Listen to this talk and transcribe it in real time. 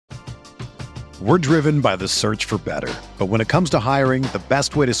We're driven by the search for better. But when it comes to hiring, the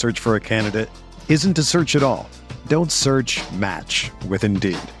best way to search for a candidate isn't to search at all. Don't search, match with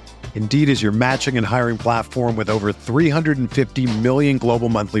Indeed. Indeed is your matching and hiring platform with over 350 million global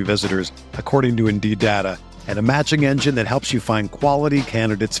monthly visitors, according to Indeed data, and a matching engine that helps you find quality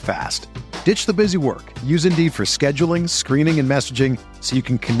candidates fast. Ditch the busy work. Use Indeed for scheduling, screening, and messaging so you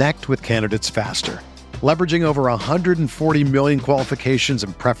can connect with candidates faster. Leveraging over 140 million qualifications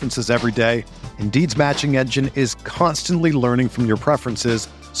and preferences every day, Indeed's matching engine is constantly learning from your preferences,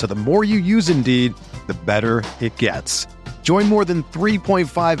 so the more you use Indeed, the better it gets. Join more than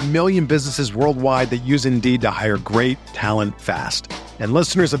 3.5 million businesses worldwide that use Indeed to hire great talent fast. And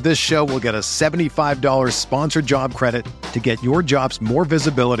listeners of this show will get a $75 sponsored job credit to get your jobs more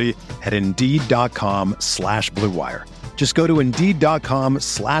visibility at Indeed.com/Blue Wire. Just go to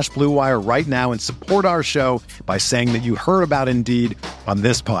Indeed.com/Blue Wire right now and support our show by saying that you heard about Indeed on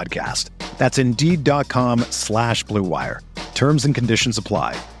this podcast. That's Indeed.com/Blue Wire. Terms and conditions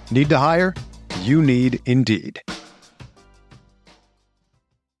apply. Need to hire? You need Indeed.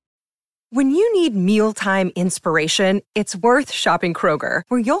 When you need mealtime inspiration, it's worth shopping Kroger,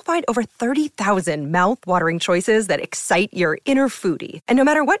 where you'll find over 30,000 mouth-watering choices that excite your inner foodie. And no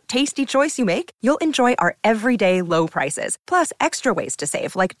matter what tasty choice you make, you'll enjoy our everyday low prices, plus extra ways to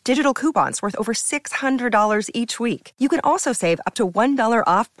save, like digital coupons worth over $600 each week. You can also save up to $1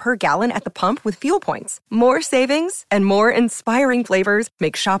 off per gallon at the pump with fuel points. More savings and more inspiring flavors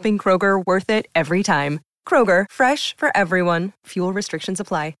make shopping Kroger worth it every time. Kroger, fresh for everyone. Fuel restrictions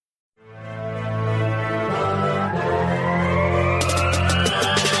apply.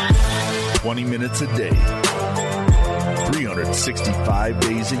 20 minutes a day, 365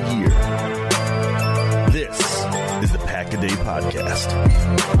 days a year. This is the Pack a Day Podcast.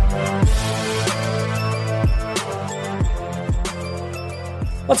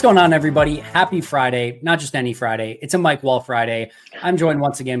 What's going on, everybody? Happy Friday. Not just any Friday. It's a Mike Wahle Friday. I'm joined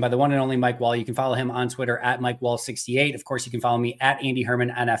once again by the one and only Mike Wahle. You can follow him on Twitter at MikeWahle68. Of course, you can follow me at Andy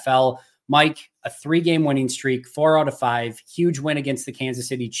Herman NFL. Mike, a 3-game winning streak, 4 out of 5. Huge win against the Kansas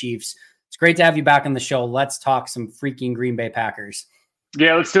City Chiefs. It's great to have you back on the show. Let's talk some freaking Green Bay Packers.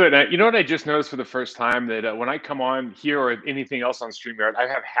 Yeah, let's do it. You know what I just noticed for the first time? That when I come on here or anything else on StreamYard, I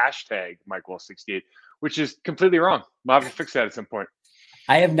have hashtag MikeWahle68, which is completely wrong. I'll have to fix that at some point.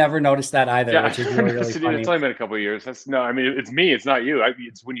 I have never noticed that either, which is really funny. It's only been a couple of years. It's me. It's not you.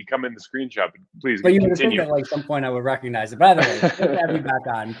 It's when you come in the screenshot. Please but you continue. Would think that, some point I would recognize it. But either way, good to have you back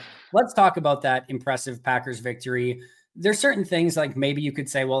on. Let's talk about that impressive Packers victory. There's certain things like maybe you could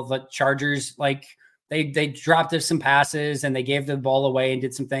say, well, the Chargers, like they dropped us some passes and they gave the ball away and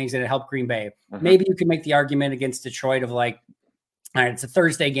did some things and it helped Green Bay. Mm-hmm. Maybe you could make the argument against Detroit of like, all right, it's a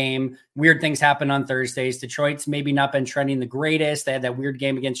Thursday game. Weird things happen on Thursdays. Detroit's maybe not been trending the greatest. They had that weird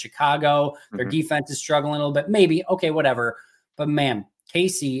game against Chicago. Their defense is struggling a little bit. Maybe, okay, whatever. But man,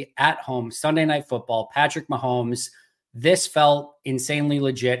 KC at home, Sunday Night Football, Patrick Mahomes, this felt insanely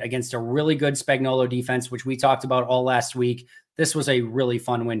legit against a really good Spagnuolo defense, which we talked about all last week. This was a really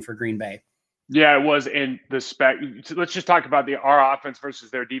fun win for Green Bay. Yeah, it was. And let's just talk about our offense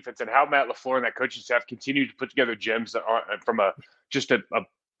versus their defense and how Matt LaFleur and that coaching staff continue to put together gems that are from a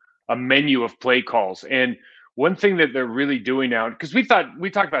menu of play calls. And one thing that they're really doing now, because we talked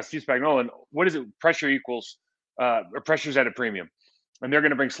about Steve Spagnuolo and what is it? Pressure equals or pressure's at a premium. And they're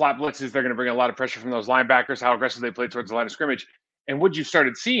going to bring slot blitzes. They're going to bring a lot of pressure from those linebackers, how aggressive they play towards the line of scrimmage. And what you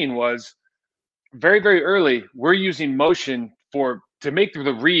started seeing was very, very early, we're using motion to make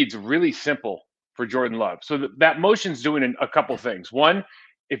the reads really simple for Jordan Love. So that motion's doing a couple things. One,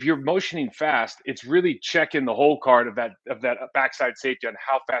 if you're motioning fast, it's really checking the whole card of that backside safety on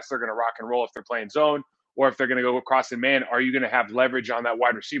how fast they're going to rock and roll if they're playing zone or if they're going to go across in man. Are you going to have leverage on that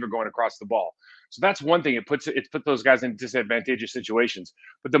wide receiver going across the ball? So that's one thing. It put those guys in disadvantageous situations.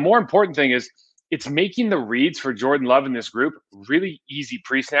 But the more important thing is it's making the reads for Jordan Love in this group really easy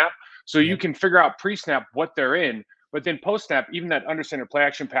pre-snap. So you can figure out pre-snap what they're in, but then post-snap, even that under center play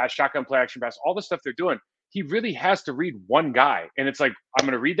action pass, shotgun play action pass, all the stuff they're doing, he really has to read one guy. And it's like, I'm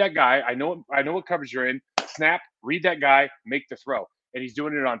going to read that guy. I know what coverage you're in. Snap, read that guy, make the throw. And he's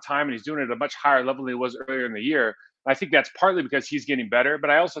doing it on time, and he's doing it at a much higher level than he was earlier in the year. I think that's partly because he's getting better, but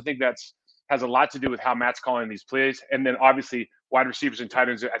I also think has a lot to do with how Matt's calling these plays. And then obviously wide receivers and tight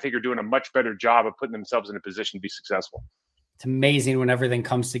ends, I think, are doing a much better job of putting themselves in a position to be successful. It's amazing when everything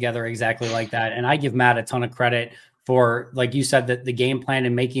comes together exactly like that. And I give Matt a ton of credit for, like you said, that the game plan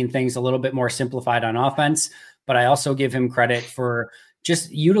and making things a little bit more simplified on offense. But I also give him credit for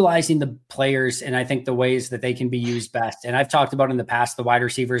just utilizing the players and I think the ways that they can be used best. And I've talked about in the past, the wide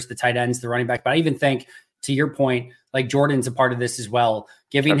receivers, the tight ends, the running back, but I even think to your point, like Jordan's a part of this as well,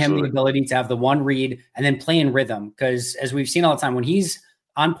 giving him the ability to have the one read and then play in rhythm. Because as we've seen all the time, when he's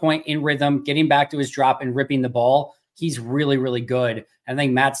on point in rhythm, getting back to his drop and ripping the ball, he's really, really good. I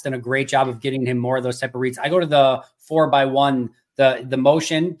think Matt's done a great job of getting him more of those type of reads. I go to the 4x1, the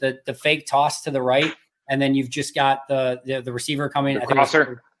motion, the fake toss to the right, and then you've just got the receiver coming. The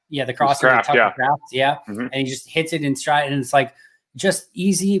crosser. The crosser. And he just hits it in stride, and it's like just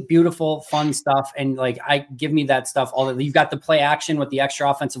easy, beautiful, fun stuff. And like, give me that stuff. You've got the play action with the extra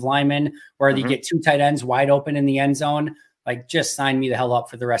offensive lineman where you get 2 tight ends wide open in the end zone. Like, just sign me the hell up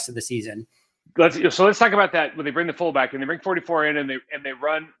for the rest of the season. Let's talk about that when they bring the fullback and they bring 44 in and they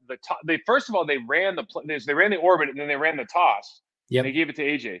run the toss. First of all, they ran the orbit and then they ran the toss. Yeah, they gave it to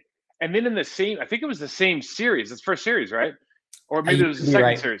AJ. And then I think it was the same series. It's first series, right? Or maybe it was the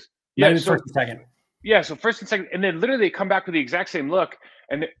second series. Yeah, first and second. Yeah, so first and second, and then literally they come back with the exact same look.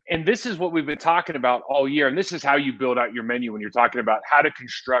 And this is what we've been talking about all year. And this is how you build out your menu when you're talking about how to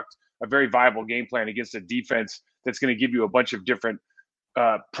construct a very viable game plan against a defense that's going to give you a bunch of different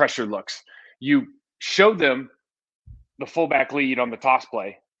pressure looks. You show them the fullback lead on the toss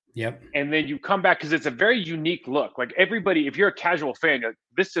play. Yep. And then you come back because it's a very unique look. Like everybody, if you're a casual fan,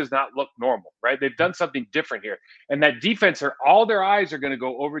 this does not look normal, right? They've done something different here. And that defense, all their eyes are going to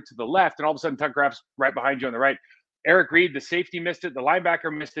go over to the left. And all of a sudden, Tuck Raff's right behind you on the right. Eric Reed, the safety, missed it. The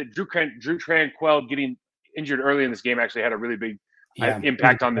linebacker missed it. Drew Tranquil getting injured early in this game actually had a really big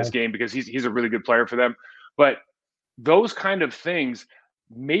impact on this game because he's a really good player for them. But those kind of things,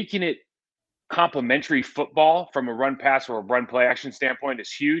 making it complementary football from a run pass or a run play action standpoint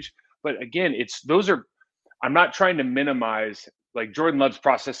is huge. But again, I'm not trying to minimize, like Jordan loves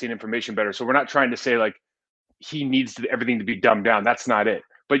processing information better. So we're not trying to say like he needs everything to be dumbed down. That's not it.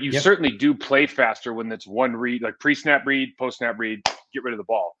 But you certainly do play faster when it's one read, like pre-snap read, post-snap read, get rid of the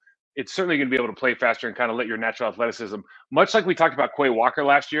ball. It's certainly going to be able to play faster and kind of let your natural athleticism, much like we talked about Quay Walker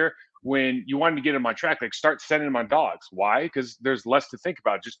last year, when you wanted to get him on track, like start sending him on dogs. Why? Because there's less to think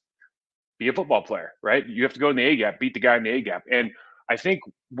about. Just be a football player, right? You have to go in the A gap, beat the guy in the A gap. And I think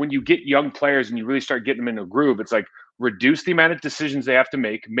when you get young players and you really start getting them in a groove, it's like reduce the amount of decisions they have to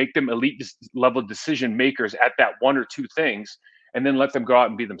make them elite level decision makers at that one or two things, and then let them go out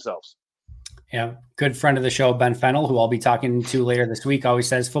and be themselves. Yeah. Good friend of the show, Ben Fennell, who I'll be talking to later this week, always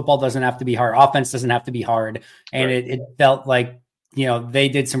says football doesn't have to be hard. Offense doesn't have to be hard. And it felt like, they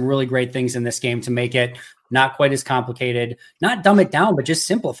did some really great things in this game to make it not quite as complicated, not dumb it down, but just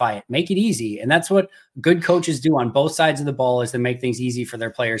simplify it, make it easy. And that's what good coaches do on both sides of the ball, is to make things easy for their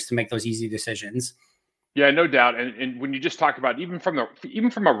players to make those easy decisions. Yeah, no doubt. And when you just talk about even from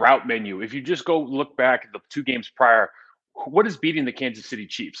a route menu, if you just go look back at the 2 games prior, what is beating the Kansas City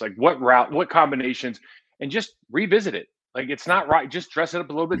Chiefs? Like what route, what combinations, and just revisit it. Like it's not right. Just dress it up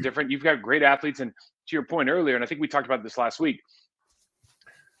a little bit different. You've got great athletes. And to your point earlier, and I think we talked about this last week,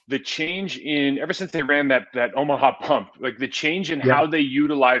 the change in ever since they ran that Omaha pump, like the change in how they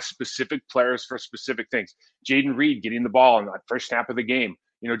utilize specific players for specific things. Jaden Reed getting the ball on the first snap of the game,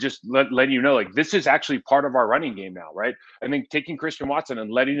 just letting you know, like this is actually part of our running game now, right? And then taking Christian Watson and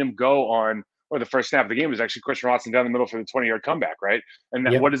letting him go on, or the first snap of the game was actually Christian Watson down the middle for the 20-yard comeback, right?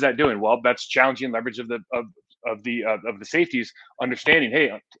 And what is that doing? Well, that's challenging leverage of the safeties, understanding,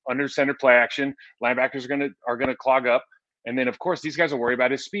 hey, under center play action, linebackers are gonna clog up. And then, of course, these guys will worry about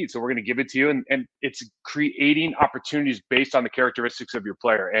his speed. So we're going to give it to you. And it's creating opportunities based on the characteristics of your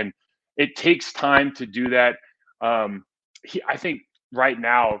player. And it takes time to do that. I think right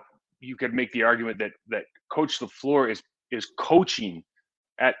now you could make the argument that Coach LaFleur is coaching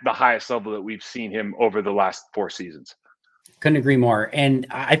at the highest level that we've seen him over the last 4 seasons. Couldn't agree more. And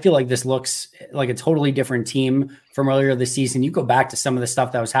I feel like this looks like a totally different team from earlier this season. You go back to some of the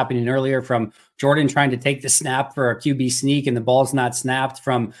stuff that was happening earlier, from Jordan trying to take the snap for a QB sneak and the ball's not snapped,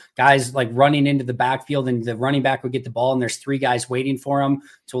 from guys like running into the backfield and the running back would get the ball and there's 3 guys waiting for him,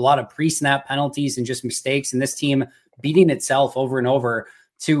 to a lot of pre-snap penalties and just mistakes. And this team beating itself over and over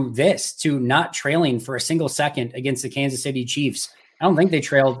to not trailing for a single second against the Kansas City Chiefs. I don't think they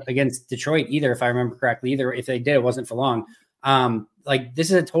trailed against Detroit either, if I remember correctly. Either if they did, it wasn't for long. Like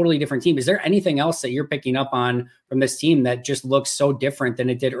this is a totally different team. Is there anything else that you're picking up on from this team that just looks so different than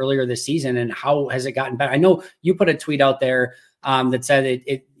it did earlier this season? And how has it gotten better? I know you put a tweet out there that said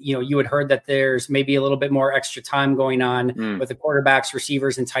you had heard that there's maybe a little bit more extra time going on with the quarterbacks,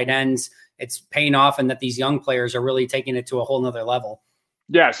 receivers, and tight ends. It's paying off, and that these young players are really taking it to a whole nother level.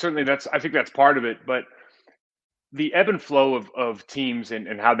 Yeah, certainly. I think that's part of it, but the ebb and flow of teams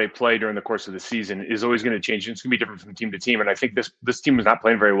and how they play during the course of the season is always going to change. It's going to be different from team to team. And I think this team was not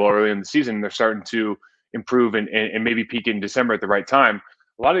playing very well early in the season. And they're starting to improve and maybe peak in December at the right time.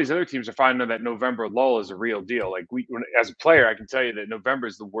 a lot of these other teams are finding that November lull is a real deal. Like as a player, I can tell you that November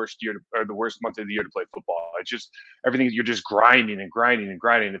is the worst the worst month of the year to play football. It's just everything. You're just grinding and grinding and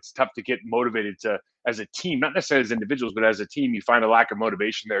grinding. It's tough to get motivated as a team, not necessarily as individuals, but as a team, you find a lack of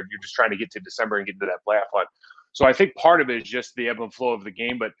motivation there. You're just trying to get to December and get into that playoff hunt. So I think part of it is just the ebb and flow of the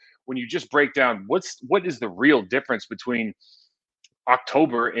game. But when you just break down what is the real difference between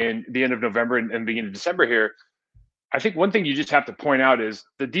October and the end of November and beginning of December here, I think one thing you just have to point out is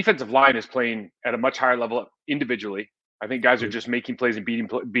the defensive line is playing at a much higher level individually. I think guys are just making plays and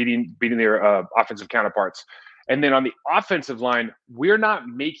beating their offensive counterparts. And then on the offensive line, we're not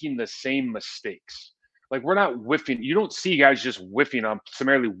making the same mistakes. Like we're not whiffing. You don't see guys just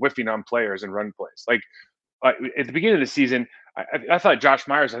summarily whiffing on players and run plays. Like at the beginning of the season, I thought Josh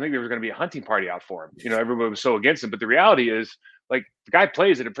Myers, I think there was going to be a hunting party out for him. You know, everybody was so against him. But the reality is, like, the guy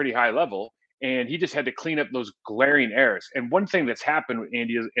plays at a pretty high level, and he just had to clean up those glaring errors. And one thing that's happened,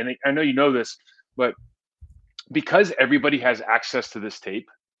 Andy, is, and I know you know this, but because everybody has access to this tape,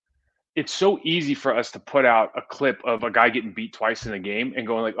 it's so easy for us to put out a clip of a guy getting beat twice in a game and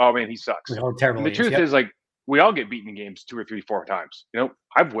going like, oh, man, he sucks. Terrible. And the truth is, like, we all get beaten in games 2 or 3, 4 times. You know,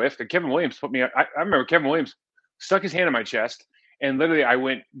 I've whiffed. And Kevin Williams put me – I remember Kevin Williams stuck his hand in my chest, and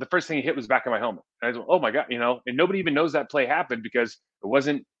literally the first thing he hit was back of my helmet. And I was like, oh, my God, you know. And nobody even knows that play happened because it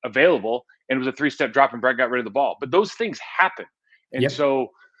wasn't available, and it was a 3-step drop, and Brett got rid of the ball. But those things happen. And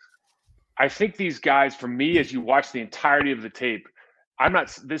so I think these guys, for me, as you watch the entirety of the tape,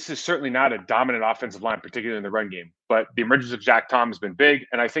 this is certainly not a dominant offensive line, particularly in the run game, but the emergence of Zach Tom has been big.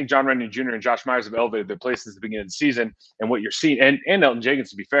 And I think John Runyon Jr. and Josh Myers have elevated their place since the beginning of the season. And what you're seeing, and Elton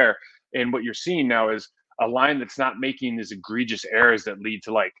Jenkins, to be fair, and what you're seeing now is a line that's not making these egregious errors that lead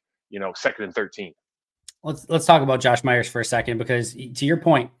to, like, you know, 2nd and 13. Let's talk about Josh Myers for a second, because to your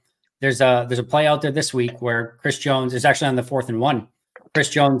point, there's a play out there this week where Chris Jones is actually on the 4th and 1. Chris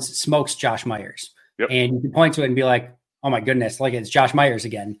Jones smokes Josh Myers. Yep. And you can point to it and be like, oh my goodness, like it's Josh Myers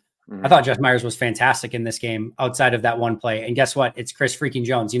again. Mm-hmm. I thought Josh Myers was fantastic in this game outside of that one play. And guess what? It's Chris freaking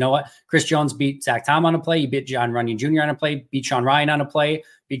Jones. You know what? Chris Jones beat Zach Tom on a play. He beat John Runyon Jr. on a play, beat Sean Ryan on a play,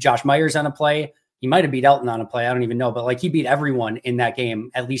 beat Josh Myers on a play. He might have beat Elton on a play. I don't even know, but like he beat everyone in that game,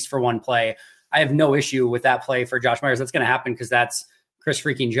 at least for one play. I have no issue with that play for Josh Myers. That's going to happen because that's Chris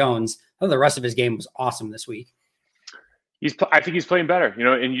freaking Jones. I thought the rest of his game was awesome this week. I think he's playing better, you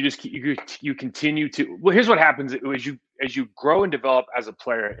know, and you continue to. Well, here's what happens as you grow and develop as a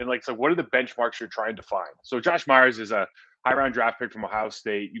player, and like, so what are the benchmarks you're trying to find? So Josh Myers is a high round draft pick from Ohio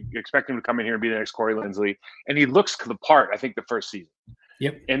State. You expect him to come in here and be the next Corey Linsley, and he looks the part. I think the first season.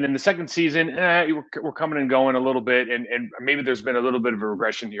 Yep. And then the second season, we're coming and going a little bit, and maybe there's been a little bit of a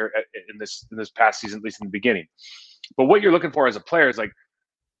regression here in this past season, at least in the beginning. But what you're looking for as a player is like,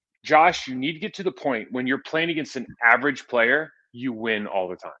 Josh, you need to get to the point when you're playing against an average player, you win all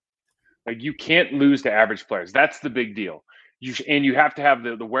the time. Like, you can't lose to average players. That's the big deal. You have to have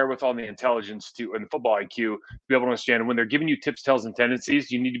the wherewithal and the intelligence and the football IQ to be able to understand when they're giving you tips, tells, and tendencies.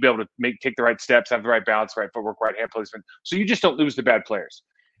 You need to be able to take the right steps, have the right balance, right footwork, right hand placement, so you just don't lose to bad players.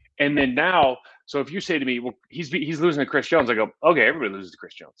 And then now, so if you say to me, well, he's losing to Chris Jones, I go, okay, everybody loses to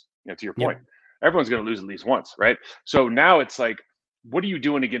Chris Jones. You know, to your point, everyone's going to lose at least once, right? So now it's like, what are you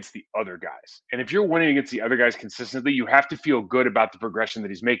doing against the other guys? And if you're winning against the other guys consistently, you have to feel good about the progression that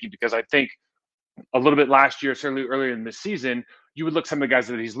he's making, because I think a little bit last year, certainly earlier in this season, you would look at some of the guys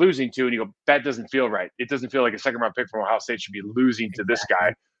that he's losing to and you go, that doesn't feel right. It doesn't feel like a 2nd-round pick from Ohio State should be losing to this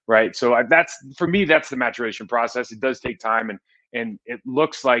guy, right? So for me, that's the maturation process. It does take time, and it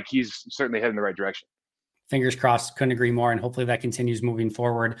looks like he's certainly heading in the right direction. Fingers crossed. Couldn't agree more. And hopefully that continues moving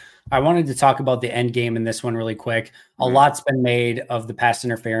forward. I wanted to talk about the end game in this one really quick. A lot's been made of the pass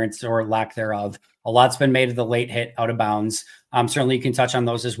interference or lack thereof. A lot's been made of the late hit out of bounds. Certainly you can touch on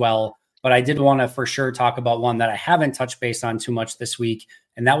those as well. But I did want to for sure talk about one that I haven't touched base on too much this week.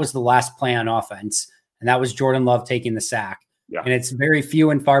 And that was the last play on offense. And that was Jordan Love taking the sack. Yeah. And it's very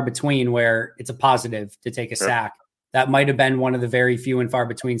few and far between where it's a positive to take a sack. That might have been one of the very few and far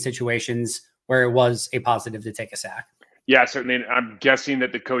between situations where it was a positive to take a sack. Yeah, certainly. And I'm guessing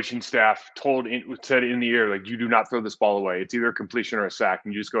that the coaching staff said in the ear, like, you do not throw this ball away. It's either a completion or a sack,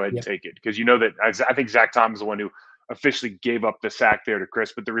 and you just go ahead and take it. Because you know that I think Zach Tom is the one who officially gave up the sack there to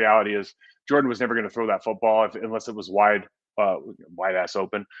Chris. But the reality is Jordan was never going to throw that football unless it was wide ass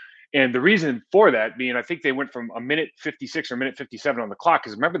open. And the reason for that being, I think they went from a minute 56 or minute 57 on the clock,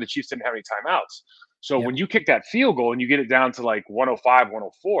 because remember, the Chiefs didn't have any timeouts. So when you kick that field goal and you get it down to like 105,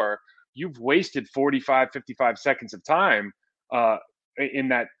 104, you've wasted 45, 55 seconds of time in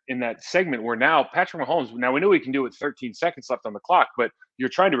that segment where now Patrick Mahomes, now we know he can do it with 13 seconds left on the clock, but you're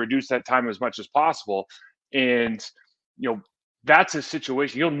trying to reduce that time as much as possible. And, you know, that's a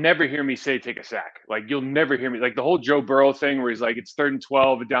situation you'll never hear me say take a sack. Like, you'll never hear me, like the whole Joe Burrow thing where he's like, it's 3rd and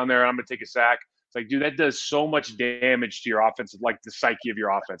 12 down there, I'm gonna take a sack. It's like, dude, that does so much damage to your offense, like the psyche of your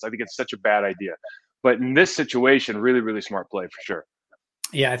offense. I think it's such a bad idea. But in this situation, really, really smart play for sure.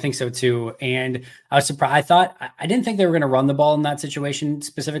 Yeah, I think so too. And I was surprised. I didn't think they were going to run the ball in that situation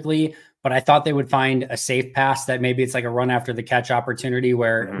specifically, but I thought they would find a safe pass that maybe it's like a run after the catch opportunity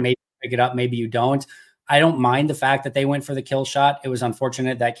where maybe you pick it up, maybe you don't. I don't mind the fact that they went for the kill shot. It was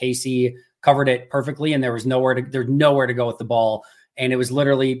unfortunate that KC covered it perfectly and there's nowhere to go with the ball. And it was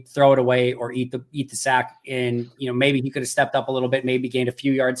literally throw it away or eat the sack. And, maybe he could have stepped up a little bit, maybe gained a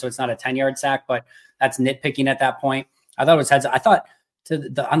few yards. So it's not a 10-yard sack, but that's nitpicking at that point. I thought it was heads up. I thought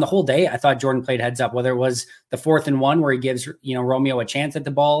on the whole day, I thought Jordan played heads up, whether it was the 4th and 1 where he gives, Romeo a chance at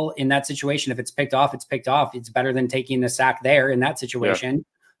the ball in that situation. If it's picked off, it's picked off. It's better than taking the sack there in that situation.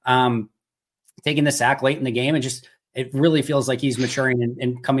 Yeah. Taking the sack late in the game, it really feels like he's maturing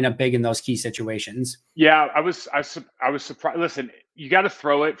and coming up big in those key situations. Yeah, I was surprised. Listen, you got to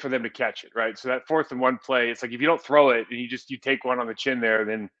throw it for them to catch it, right? So that 4th and 1 play, it's like if you don't throw it and you take one on the chin there,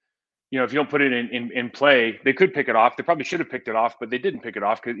 then if you don't put it in play, they could pick it off. They probably should have picked it off, but they didn't pick it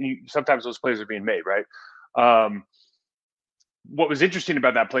off because sometimes those plays are being made, right? What was interesting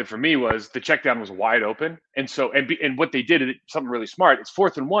about that play for me was the check down was wide open. And so, and what they did, something really smart. It's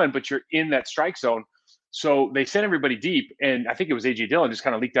 4th and 1, but you're in that strike zone. So they sent everybody deep. And I think it was A.J. Dillon just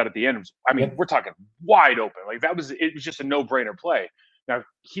kind of leaked out at the end. I mean, we're talking wide open. Like it was just a no-brainer play. Now,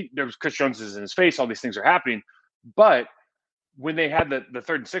 there was Chris Jones is in his face. All these things are happening. But when they had the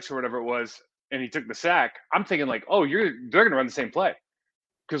 3rd and 6 or whatever it was, and he took the sack, I'm thinking like, oh, they're going to run the same play.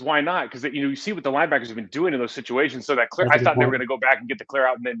 Because why not? Because you see what the linebackers have been doing in those situations. So that clear, I thought they were going to go back and get the clear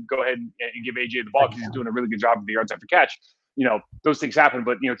out and then go ahead and give AJ the ball because he's doing a really good job of the yards after catch. Those things happen.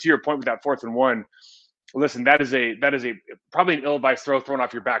 But to your point with that 4th and 1, listen, that is a probably an ill-advised throw thrown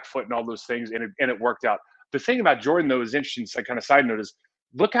off your back foot and all those things, and it worked out. The thing about Jordan though is interesting. So kind of side note is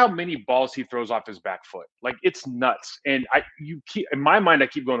look how many balls he throws off his back foot. Like it's nuts. And in my mind I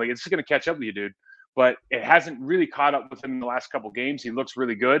keep going like it's going to catch up with you, dude. But it hasn't really caught up with him in the last couple of games. He looks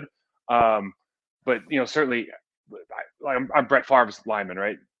really good. But, certainly I'm Brett Favre's lineman,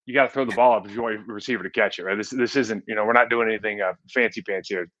 right? You got to throw the ball up if you want your receiver to catch it, right? This isn't, we're not doing anything fancy pants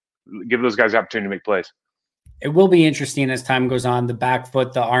here. Give those guys the opportunity to make plays. It will be interesting as time goes on, the back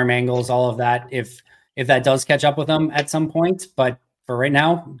foot, the arm angles, all of that, if that does catch up with him at some point. But for right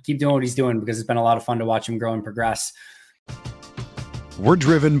now, keep doing what he's doing because it's been a lot of fun to watch him grow and progress. We're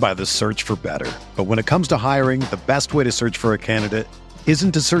driven by the search for better. But when it comes to hiring, the best way to search for a candidate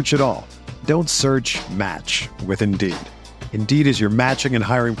isn't to search at all. Don't search, match with Indeed. Indeed is your matching and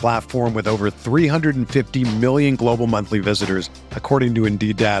hiring platform with over 350 million global monthly visitors, according to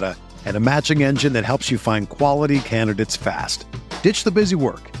Indeed data, and a matching engine that helps you find quality candidates fast. Ditch the busy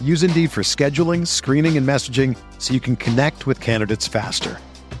work. Use Indeed for scheduling, screening, and messaging so you can connect with candidates faster.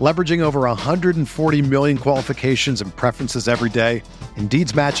 Leveraging over 140 million qualifications and preferences every day,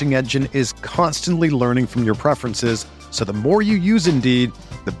 Indeed's matching engine is constantly learning from your preferences, so the more you use Indeed,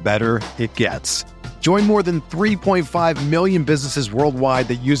 the better it gets. Join more than 3.5 million businesses worldwide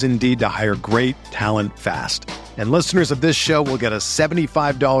that use Indeed to hire great talent fast. And listeners of this show will get a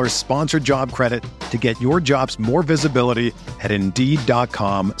 $75 sponsored job credit to get your jobs more visibility at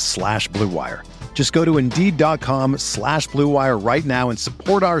Indeed.com/Blue Wire. Just go to Indeed.com/Blue Wire right now and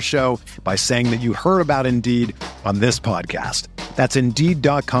support our show by saying that you heard about Indeed on this podcast. That's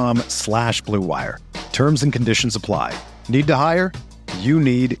Indeed.com/Blue Wire. Terms and conditions apply. Need to hire? You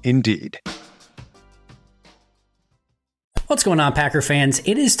need Indeed. What's going on, Packer fans?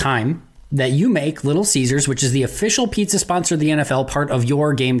 It is time that you make Little Caesars, which is the official pizza sponsor of the NFL, part of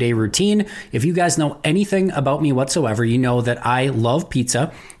your game day routine. If you guys know anything about me whatsoever, you know that I love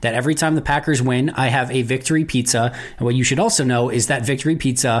pizza, that every time the Packers win, I have a victory pizza. And what you should also know is that victory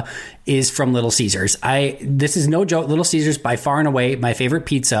pizza is from Little Caesars. This is no joke. Little Caesars, by far and away, my favorite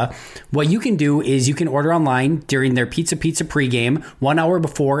pizza. What you can do is you can order online during their Pizza pregame, 1 hour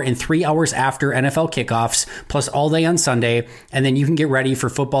before and 3 hours after NFL kickoffs, plus all day on Sunday. And then you can get ready for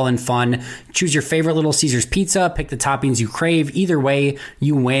football and fun. Choose your favorite Little Caesars pizza, pick the toppings you crave. Either way,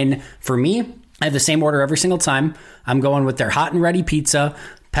 you win. For me, I have the same order every single time. I'm going with their hot and ready pizza,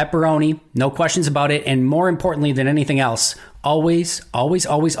 pepperoni, no questions about it. And more importantly than anything else, always, always,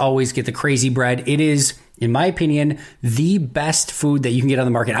 always, always get the crazy bread. It is, in my opinion, the best food that you can get on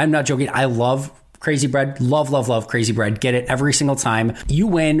the market. I'm not joking. I love crazy bread. Love, love, love crazy bread. Get it every single time. You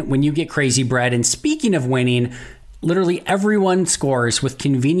win when you get crazy bread. And speaking of winning, Literally everyone scores with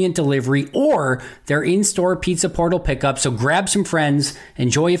convenient delivery or their in-store pizza portal pickup. So grab some friends,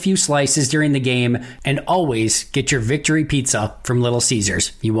 enjoy a few slices during the game, and always get your victory pizza from Little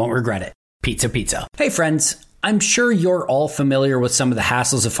Caesars. You won't regret it. Pizza, pizza. Hey friends. I'm sure you're all familiar with some of the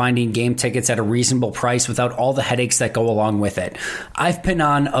hassles of finding game tickets at a reasonable price without all the headaches that go along with it. I've been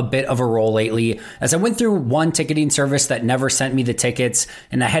on a bit of a roll lately as I went through one ticketing service that never sent me the tickets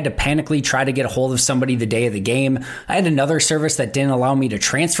and I had to panically try to get a hold of somebody the day of the game. I had another service that didn't allow me to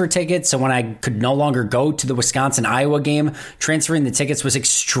transfer tickets, so when I could no longer go to the Wisconsin-Iowa game, transferring the tickets was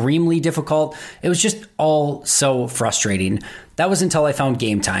extremely difficult. It was just all so frustrating. That was until I found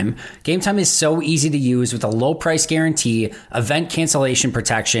Game Time. Game Time is so easy to use with a low price guarantee, event cancellation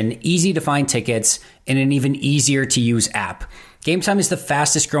protection, easy to find tickets, and an even easier to use app. Game Time is the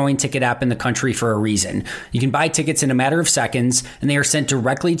fastest growing ticket app in the country for a reason. You can buy tickets in a matter of seconds, and they are sent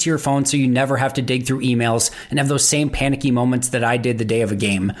directly to your phone so you never have to dig through emails and have those same panicky moments that I did the day of a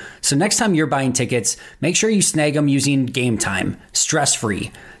game. So next time you're buying tickets, make sure you snag them using Game Time,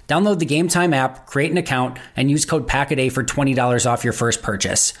 stress-free. Download the Game Time app, create an account, and use code PACKADAY for $20 off your first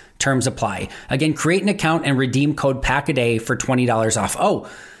purchase. Terms apply. Again, create an account and redeem code PACKADAY for $20 off.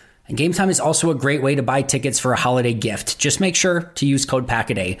 Oh, and Game Time is also a great way to buy tickets for a holiday gift. Just make sure to use code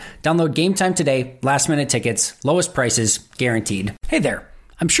PACKADAY. Download Game Time today. Last minute tickets, lowest prices, guaranteed. Hey there.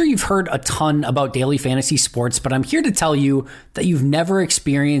 I'm sure you've heard a ton about daily fantasy sports, but I'm here to tell you that you've never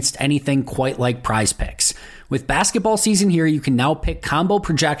experienced anything quite like Prize Picks. With basketball season here, you can now pick combo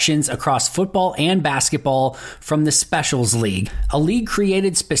projections across football and basketball from the Specials League, a league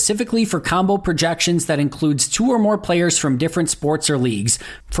created specifically for combo projections that includes two or more players from different sports or leagues.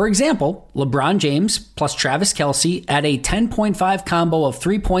 For example, LeBron James plus Travis Kelce at a 10.5 combo of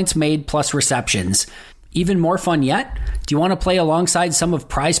 3 points made plus receptions. Even more fun yet? Do you want to play alongside some of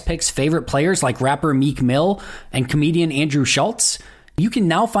Prize Picks' favorite players like rapper Meek Mill and comedian Andrew Schultz? You can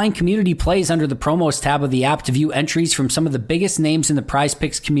now find community plays under the promos tab of the app to view entries from some of the biggest names in the Prize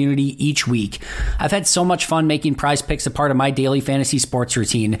Picks community each week. I've had so much fun making Prize Picks a part of my daily fantasy sports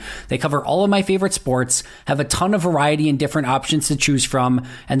routine. They cover all of my favorite sports, have a ton of variety and different options to choose from,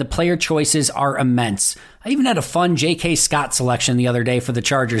 and the player choices are immense. I even had a fun J.K. Scott selection the other day for the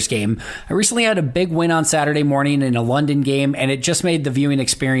Chargers game. I recently had a big win on Saturday morning in a London game, and it just made the viewing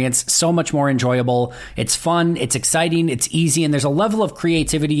experience so much more enjoyable. It's fun, it's exciting, it's easy, and there's a level of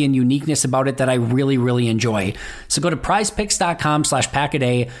creativity and uniqueness about it that I really, really enjoy. So go to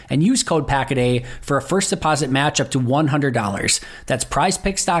prizepicks.com/packaday and use code packaday for a first deposit match up to $100. That's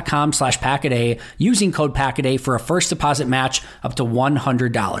prizepicks.com/packaday using code packaday for a first deposit match up to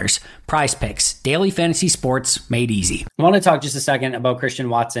 $100. Prize Picks, daily fantasy sports made easy. I want to talk just a second about Christian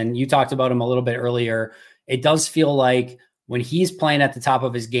Watson. You talked about him a little bit earlier. It does feel like when he's playing at the top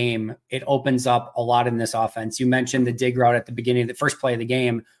of his game, it opens up a lot in this offense. You mentioned the dig route at the beginning of the first play of the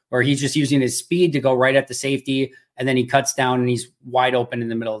game, where he's just using his speed to go right at the safety, and then he cuts down and he's wide open in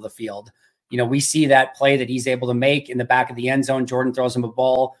the middle of the field. You know, we see that play that he's able to make in the back of the end zone. Jordan throws him a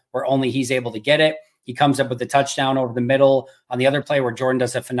ball where only he's able to get it. He comes up with the touchdown over the middle on the other play where Jordan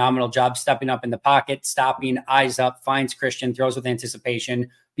does a phenomenal job stepping up in the pocket, stopping, eyes up, finds Christian, throws with anticipation.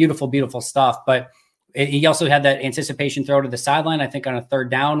 Beautiful, beautiful stuff. But he also had that anticipation throw to the sideline, I think on a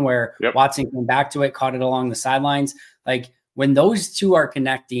third down where Watson came back to it, caught it along the sidelines. Like when those two are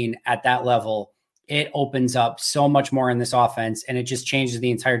connecting at that level, it opens up so much more in this offense and it just changes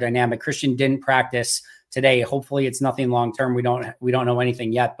the entire dynamic. Christian didn't practice today. Hopefully it's nothing long-term. We don't know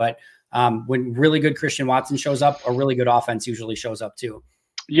anything yet, but when really good Christian Watson shows up, a really good offense usually shows up too.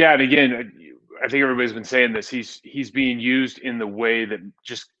 Yeah, and again, I think everybody's been saying this. He's being used in the way that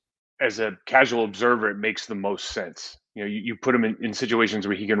just as a casual observer, it makes the most sense. You know, you put him in situations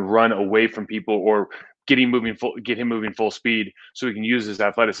where he can run away from people or get him moving full speed, so he can use his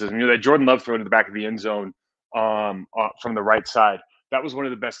athleticism. You know, that Jordan Love throw to the back of the end zone from the right side. That was one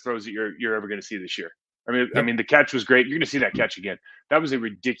of the best throws that you're ever going to see this year. I mean, the catch was great. You're going to see that catch again. That was a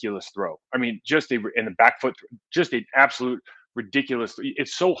ridiculous throw. I mean, in the back foot, just an absolute ridiculous.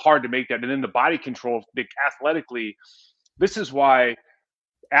 It's so hard to make that. And then the body control, athletically, this is why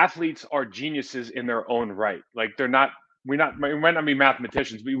athletes are geniuses in their own right. Like we might not be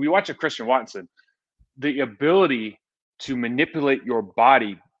mathematicians, but we watch a Christian Watson, the ability to manipulate your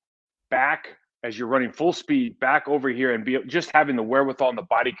body back as you're running full speed back over here and just having the wherewithal and the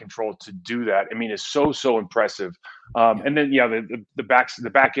body control to do that. I mean, it's so impressive. And then, the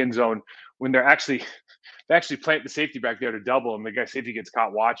back end zone, when they actually plant the safety back there to double him, the guy safety gets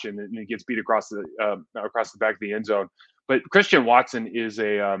caught watching and he gets beat across the back of the end zone. But Christian Watson is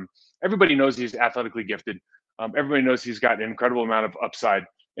everybody knows he's athletically gifted. Everybody knows he's got an incredible amount of upside,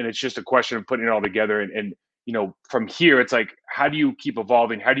 and it's just a question of putting it all together. And from here, it's like, how do you keep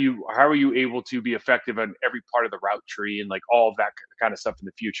evolving? How are you able to be effective on every part of the route tree and like all of that kind of stuff in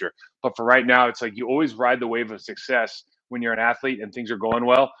the future? But for right now, it's like you always ride the wave of success when you're an athlete and things are going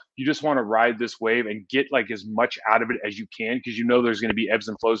well. You just want to ride this wave and get like as much out of it as you can, because there's going to be ebbs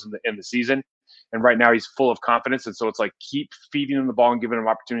and flows in the season. And right now he's full of confidence. And so it's like, keep feeding him the ball and giving him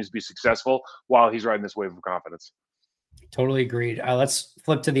opportunities to be successful while he's riding this wave of confidence. Totally agreed. Let's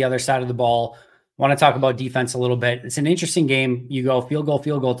flip to the other side of the ball. Want to talk about defense a little bit. It's an interesting game. You go field goal,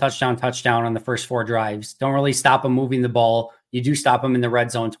 touchdown on the first 4 drives. Don't really stop them moving the ball. You do stop them in the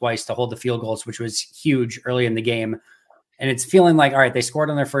red zone twice to hold the field goals, which was huge early in the game. And it's feeling like, all right, they scored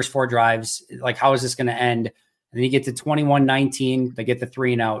on their first 4 drives. Like, how is this going to end? And then you get to 21-19, they get the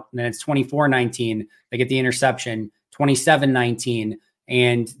 3 and out. And then it's 24-19, they get the interception, 27-19,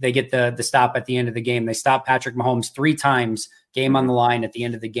 and they get the stop at the end of the game. They stop Patrick Mahomes 3 times, game on the line at the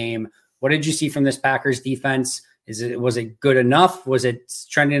end of the game. What did you see from this Packers defense? Was it good enough? Was it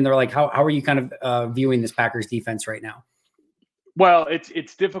trending in there? Like, how are you kind of viewing this Packers defense right now? Well,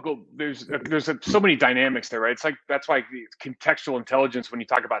 it's difficult. There's so many dynamics there, right? It's like, that's why the contextual intelligence, when you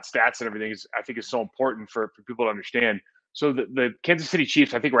talk about stats and everything, I think is so important for people to understand. So the Kansas City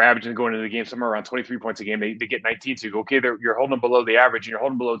Chiefs, I think we're averaging going into the game somewhere around 23 points a game. They get 19, so you go, okay, you're holding them below the average, and you're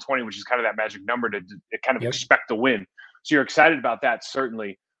holding below 20, which is kind of that magic number to kind of expect to win. So you're excited about that,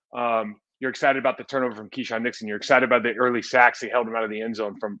 certainly. You're excited about the turnover from Keyshawn Nixon. You're excited about the early sacks. They held him out of the end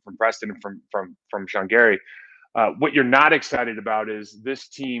zone from Preston and from Sean Gary. What you're not excited about is this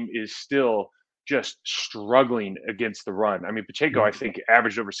team is still just struggling against the run. I mean, Pacheco, I think,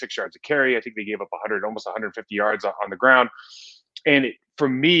 averaged over 6 yards a carry. I think they gave up almost 150 yards on the ground. And for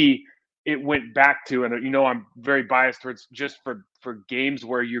me, it went back to, and I'm very biased towards just for games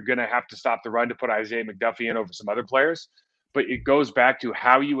where you're going to have to stop the run to put Isaiah McDuffie in over some other players. But it goes back to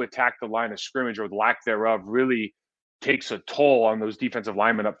how you attack the line of scrimmage, or the lack thereof, really takes a toll on those defensive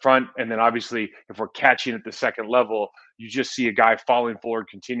linemen up front. And then obviously, if we're catching at the second level, you just see a guy falling forward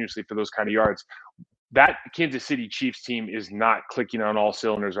continuously for those kind of yards. That Kansas City Chiefs team is not clicking on all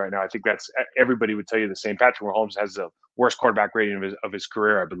cylinders right now. I think everybody would tell you the same. Patrick Mahomes has the worst quarterback rating of his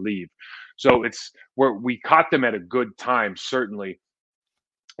career, I believe. So it's where we caught them at a good time, certainly.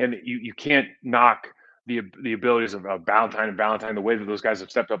 And you can't knock the abilities of Valentine, the way that those guys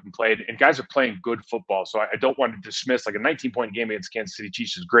have stepped up and played, and guys are playing good football. So I don't want to dismiss, like, a 19-point game against Kansas City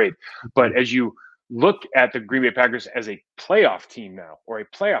Chiefs is great. But as you look at the Green Bay Packers as a playoff team now, or a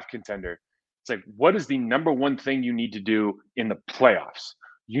playoff contender, it's like, what is the number one thing you need to do in the playoffs?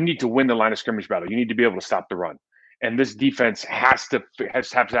 You need to win the line of scrimmage battle. You need to be able to stop the run. And this defense has to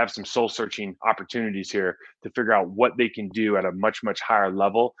have some soul-searching opportunities here to figure out what they can do at a much, much higher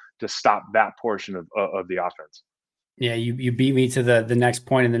level to stop that portion of the offense. Yeah, you beat me to the next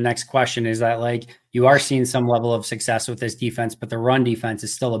point, and the next question is that, like, you are seeing some level of success with this defense, but the run defense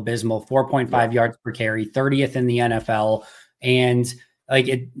is still abysmal. 4.5 yards per carry, 30th in the NFL. And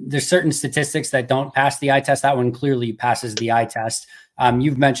there's certain statistics that don't pass the eye test. That one clearly passes the eye test.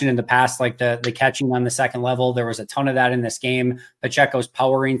 You've mentioned in the past, like the catching on the second level, there was a ton of that in this game. Pacheco's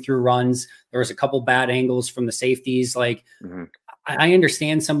powering through runs. There was a couple bad angles from the safeties. I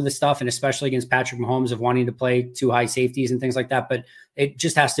understand some of the stuff, and especially against Patrick Mahomes, of wanting to play 2 high safeties and things like that. But it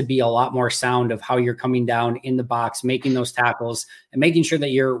just has to be a lot more sound of how you're coming down in the box, making those tackles, and making sure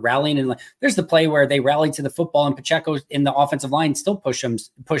that you're rallying. And there's the play where they rally to the football, and Pacheco in the offensive line still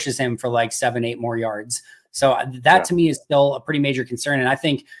pushes him for like 7-8 more yards. So that to me is still a pretty major concern. And I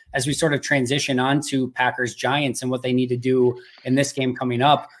think as we sort of transition on to Packers Giants and what they need to do in this game coming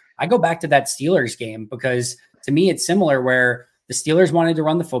up, I go back to that Steelers game, because to me it's similar, where the Steelers wanted to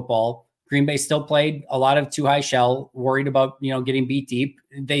run the football. Green Bay still played a lot of 2 high shell, worried about, getting beat deep.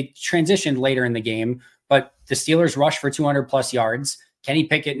 They transitioned later in the game, but the Steelers rushed for 200 plus yards. Kenny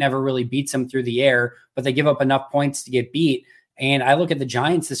Pickett never really beats them through the air, but they give up enough points to get beat. And I look at the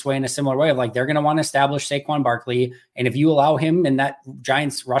Giants this way, in a similar way, of like, they're going to want to establish Saquon Barkley. And if you allow him in that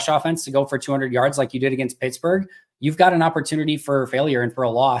Giants rush offense to go for 200 yards like you did against Pittsburgh, you've got an opportunity for failure and for a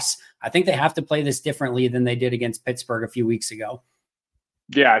loss. I think they have to play this differently than they did against Pittsburgh a few weeks ago.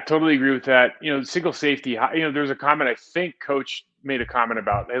 Yeah, I totally agree with that. Single safety, there's a comment, I think Coach made a comment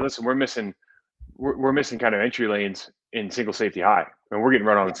about, hey, listen, we're missing kind of entry lanes in single safety high. And we're getting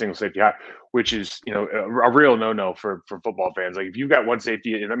run on in single safety high, which is, a real no-no for football fans. Like, if you've got one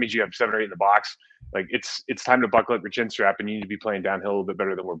safety, and that means you have 7 or 8 in the box, like, it's time to buckle up your chin strap, and you need to be playing downhill a little bit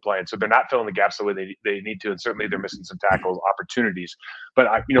better than we're playing. So they're not filling the gaps the way they need to. And certainly they're missing some tackle opportunities. But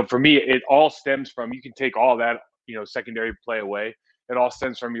for me, it all stems from, you can take all that, secondary play away, It all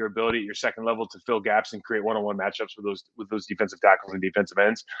stems from your ability at your second level to fill gaps and create one-on-one matchups with those defensive tackles and defensive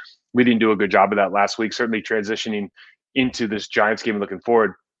ends. We didn't do a good job of that last week, certainly transitioning into this Giants game and looking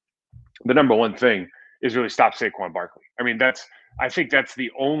forward. The number one thing is really stop Saquon Barkley. I mean, I think that's the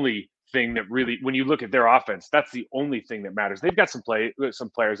only thing that really, when you look at their offense, that's the only thing that matters. They've got some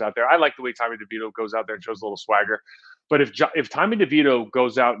players out there. I like the way Tommy DeVito goes out there and shows a little swagger. But if Tommy DeVito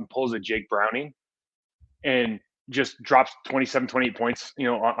goes out and pulls a Jake Browning and just drops 27, 28 points,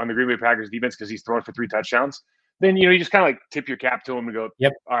 on the Green Bay Packers defense because he's throwing for 3 touchdowns, then, you just kind of like tip your cap to him and go,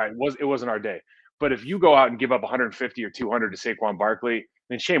 yep, all right, it wasn't our day. But if you go out and give up 150 or 200 to Saquon Barkley,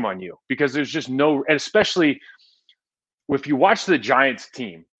 then shame on you, because there's just no, and especially if you watch the Giants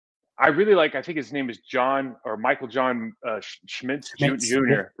team, I think his name is Michael John Schmitz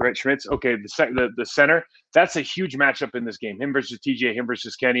Jr., right? Schmitz. Okay. The center, that's a huge matchup in this game. Him versus TJ, him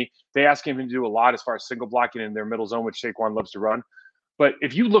versus Kenny. They ask him to do a lot as far as single blocking in their middle zone, which Saquon loves to run. But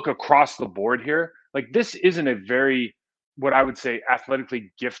if you look across the board here, like, this isn't a very, what I would say,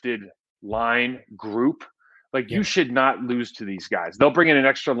 athletically gifted line group. Like, you should not lose to these guys. They'll bring in an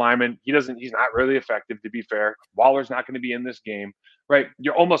extra lineman. He's not really effective, to be fair. Waller's not going to be in this game, right?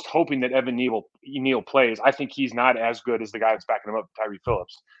 You're almost hoping that Evan Neal plays. I think he's not as good as the guy that's backing him up, Tyree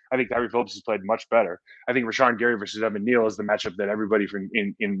Phillips. I think Tyree Phillips has played much better. I think Rashawn Gary versus Evan Neal is the matchup that everybody from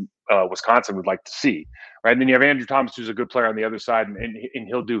in Wisconsin would like to see, right? And then you have Andrew Thomas, who's a good player on the other side, and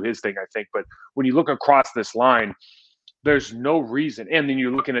he'll do his thing, I think. But when you look across this line, there's no reason. And then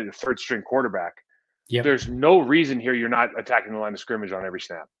you're looking at the third string quarterback. Yep. There's no reason here you're not attacking the line of scrimmage on every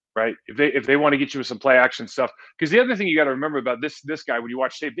snap, right? If they want to get you with some play action stuff, because the other thing you got to remember about this guy, when you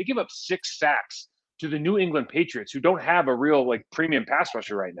watch tape, they give up 6 sacks to the New England Patriots, who don't have a real premium pass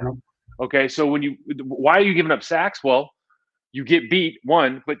rusher right now. Okay, so why are you giving up sacks? Well, you get beat,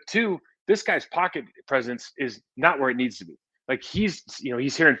 1, but 2, this guy's pocket presence is not where it needs to be. Like, he's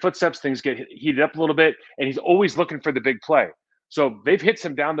hearing footsteps, things get heated up a little bit, and he's always looking for the big play. So they've hit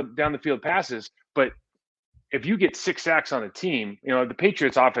some down the field passes, but if you get 6 sacks on a team, the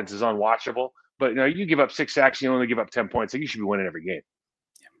Patriots offense is unwatchable, but you give up 6 sacks, you only give up 10 points. Like, you should be winning every game.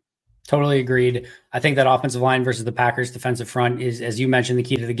 Totally agreed. I think that offensive line versus the Packers defensive front is, as you mentioned, the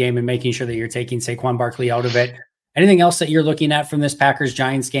key to the game, and making sure that you're taking Saquon Barkley out of it. Anything else that you're looking at from this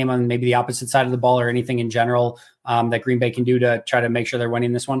Packers-Giants game on maybe the opposite side of the ball, or anything in general that Green Bay can do to try to make sure they're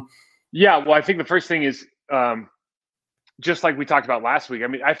winning this one? Yeah, well, I think the first thing is just like we talked about last week. I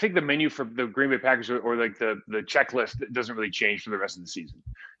mean, I think the menu for the Green Bay Packers, or like the checklist, doesn't really change for the rest of the season.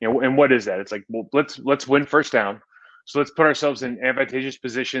 And what is that? It's like, well, let's win first down. So let's put ourselves in advantageous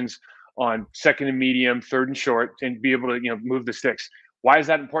positions on second and medium, third and short, and be able to move the sticks. Why is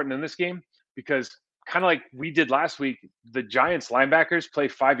that important in this game? Because kind of like we did last week, the Giants linebackers play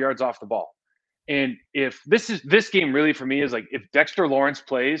 5 yards off the ball. And if this game really for me is like, if Dexter Lawrence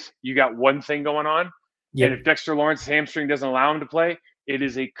plays, you got one thing going on. Yep. And if Dexter Lawrence's hamstring doesn't allow him to play, it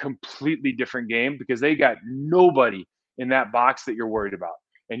is a completely different game, because they got nobody in that box that you're worried about.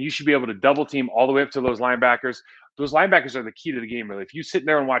 And you should be able to double team all the way up to those linebackers. Those linebackers are the key to the game, really. If you sit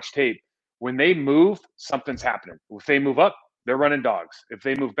there and watch tape, when they move, something's happening. If they move up, they're running dogs. If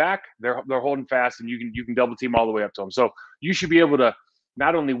they move back, they're holding fast, and you can double team all the way up to them. So you should be able to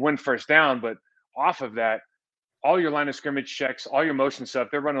not only win first down, but off of that, all your line of scrimmage checks, all your motion stuff,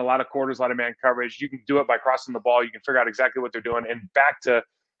 they're running a lot of quarters, a lot of man coverage. You can do it by crossing the ball. You can figure out exactly what they're doing. And back to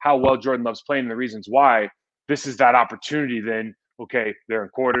how well Jordan Love's playing and the reasons why, this is that opportunity then. Okay, they're in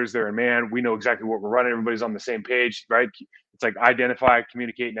quarters, they're in man. We know exactly what we're running. Everybody's on the same page, right? It's like identify,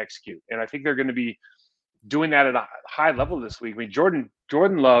 communicate, and execute. And I think they're going to be doing that at a high level this week. I mean, Jordan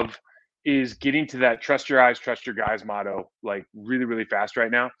Love is getting to that trust your eyes, trust your guys motto, like, really, really fast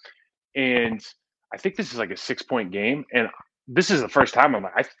right now. And I think this is like a 6-point game, and this is the first time I'm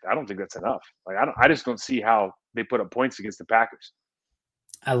like, I don't think that's enough. Like, I just don't see how they put up points against the Packers.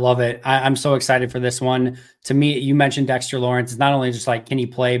 I love it. I'm so excited for this one. To me, you mentioned Dexter Lawrence. It's not only just like, can he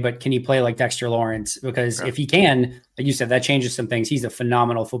play, but can he play like Dexter Lawrence? Because if he can, like you said, that changes some things. He's a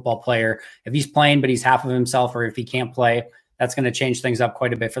phenomenal football player. If he's playing, but he's half of himself, or if he can't play, that's going to change things up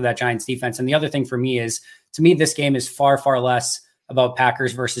quite a bit for that Giants defense. And the other thing for me is, to me, this game is far, far less about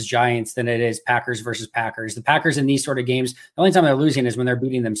Packers versus Giants than it is Packers versus Packers. The Packers in these sort of games, the only time they're losing is when they're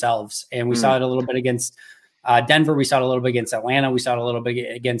beating themselves. And we saw it a little bit against Denver. We saw it a little bit against Atlanta. We saw it a little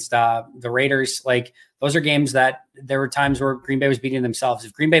bit against the Raiders. Like, those are games that there were times where Green Bay was beating themselves.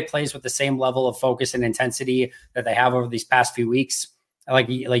 If Green Bay plays with the same level of focus and intensity that they have over these past few weeks, like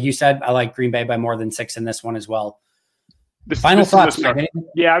you said, I like Green Bay by more than 6 in this one as well. Final thoughts.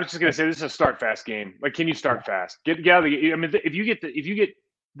 Yeah, I was just gonna say, this is a start fast game. Like, can you start fast? Get out of the. I mean, if you get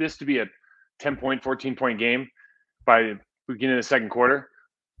this to be a 10-point, 14-point game by beginning of the second quarter,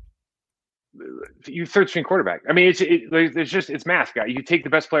 you third string quarterback. I mean, it's math, guy. You take the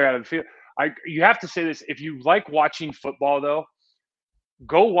best player out of the field. You have to say this. If you like watching football, though,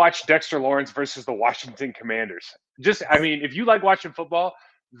 go watch Dexter Lawrence versus the Washington Commanders. If you like watching football,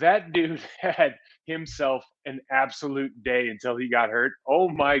 that dude had himself an absolute day until he got hurt. Oh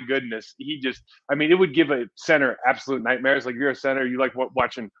my goodness. It would give a center absolute nightmares. Like, if you're a center, you like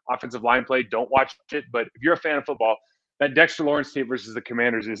watching offensive line play, don't watch it. But if you're a fan of football, that Dexter Lawrence tape versus the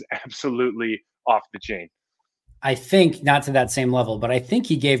Commanders is absolutely off the chain. I think not to that same level, but I think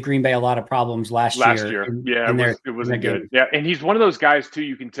he gave Green Bay a lot of problems last year. It wasn't good. Yeah, and he's one of those guys too.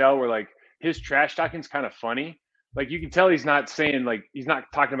 You can tell where like his trash talking is kind of funny. Like, you can tell he's not saying, like, he's not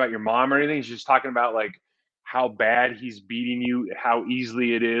talking about your mom or anything. He's just talking about like how bad he's beating you, how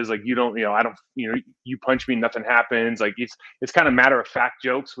easily it is. Like, you punch me, nothing happens. Like, it's kind of matter of fact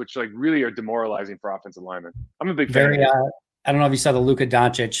jokes, which like really are demoralizing for offensive linemen. I'm a big fan. I don't know if you saw the Luka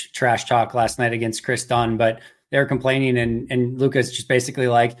Doncic trash talk last night against Chris Dunn, but they were complaining, and Luka's just basically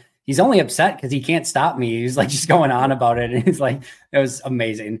like, he's only upset because he can't stop me. He's like just going on about it. And he's like, it was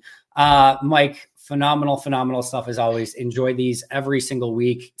amazing. Mike, phenomenal stuff as always. Enjoy these every single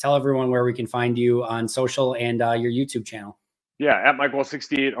week. Tell everyone where we can find you on social and your YouTube channel. Yeah, at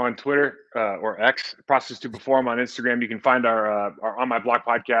MikeWall68 on Twitter or X, Process to Perform on Instagram. You can find our On My Block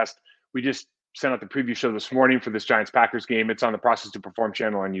podcast. We just sent out the preview show this morning for this Giants-Packers game. It's on the Process to Perform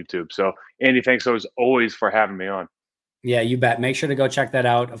channel on YouTube. So, Andy, thanks as always for having me on. Yeah, you bet. Make sure to go check that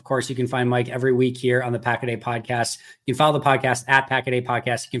out. Of course, you can find Mike every week here on the Pack-A-Day Podcast. You can follow the podcast at Pack-A-Day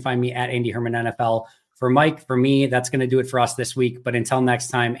Podcast. You can find me at Andy Herman NFL. For Mike, for me, that's going to do it for us this week. But until next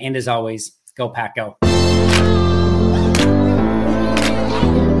time, and as always, go Pack, go.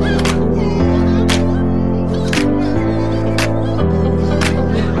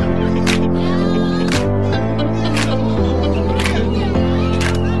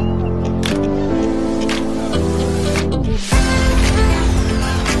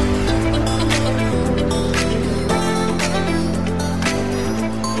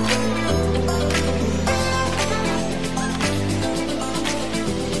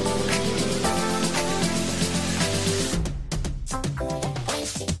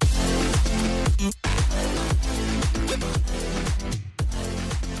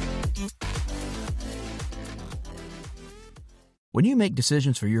 When you make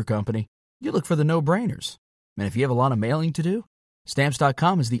decisions for your company, you look for the no-brainers. And if you have a lot of mailing to do,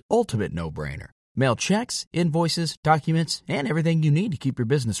 Stamps.com is the ultimate no-brainer. Mail checks, invoices, documents, and everything you need to keep your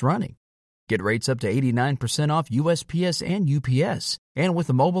business running. Get rates up to 89% off USPS and UPS. And with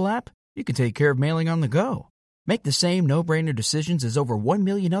the mobile app, you can take care of mailing on the go. Make the same no-brainer decisions as over 1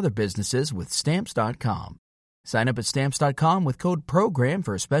 million other businesses with Stamps.com. Sign up at Stamps.com with code PROGRAM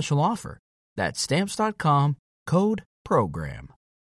for a special offer. That's Stamps.com, code PROGRAM.